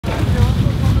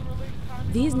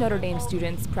These Notre Dame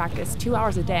students practice 2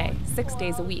 hours a day, 6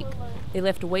 days a week. They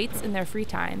lift weights in their free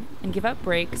time and give up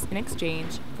breaks in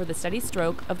exchange for the steady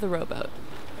stroke of the rowboat.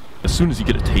 As soon as you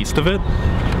get a taste of it,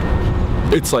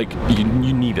 it's like you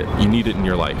need it. You need it in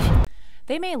your life.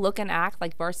 They may look and act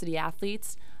like varsity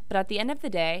athletes, but at the end of the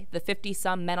day, the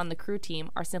 50-some men on the crew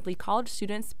team are simply college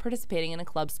students participating in a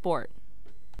club sport.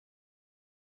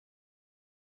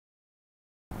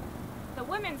 The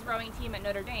women's rowing team at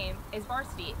Notre Dame is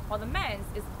varsity, while the men's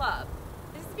is club.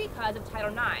 This is because of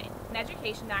Title IX, an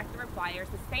education act that requires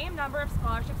the same number of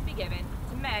scholarships be given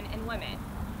to men and women.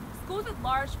 Schools with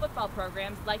large football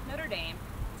programs like Notre Dame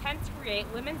tend to create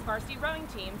women's varsity rowing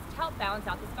teams to help balance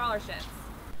out the scholarships.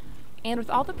 And with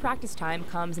all the practice time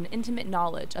comes an intimate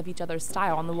knowledge of each other's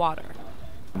style on the water.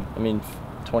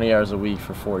 20 hours a week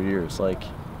for 4 years. Like,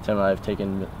 Tim and I have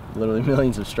taken literally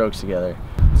millions of strokes together.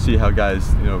 See how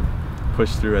guys,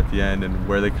 push through at the end and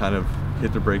where they kind of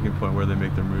hit the breaking point, where they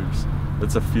make their moves.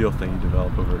 It's a feel thing you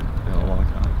develop over a long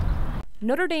time.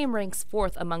 Notre Dame ranks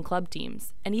 4th among club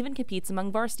teams and even competes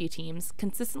among varsity teams,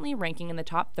 consistently ranking in the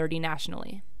top 30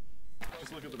 nationally.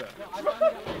 Just look at the back.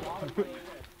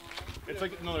 It's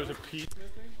like, no, there's a piece.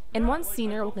 And one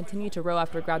senior will continue to row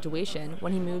after graduation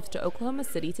when he moves to Oklahoma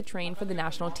City to train for the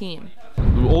national team.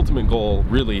 The ultimate goal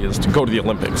really is to go to the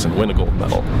Olympics and win a gold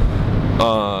medal.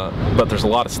 But there's a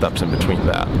lot of steps in between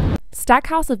that.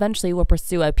 Stackhouse eventually will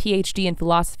pursue a PhD in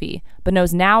philosophy, but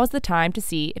knows now is the time to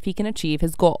see if he can achieve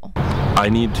his goal. I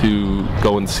need to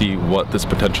go and see what this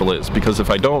potential is, because if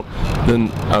I don't,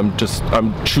 then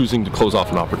I'm choosing to close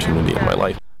off an opportunity in my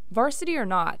life. Varsity or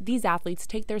not, these athletes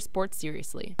take their sport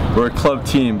seriously. We're a club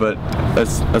team, but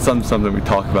that's something we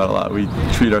talk about a lot. We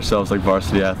treat ourselves like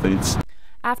varsity athletes.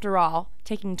 After all,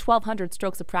 taking 1,200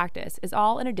 strokes of practice is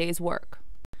all in a day's work.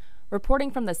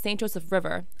 Reporting from the St. Joseph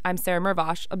River, I'm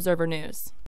Mervosh, Observer News.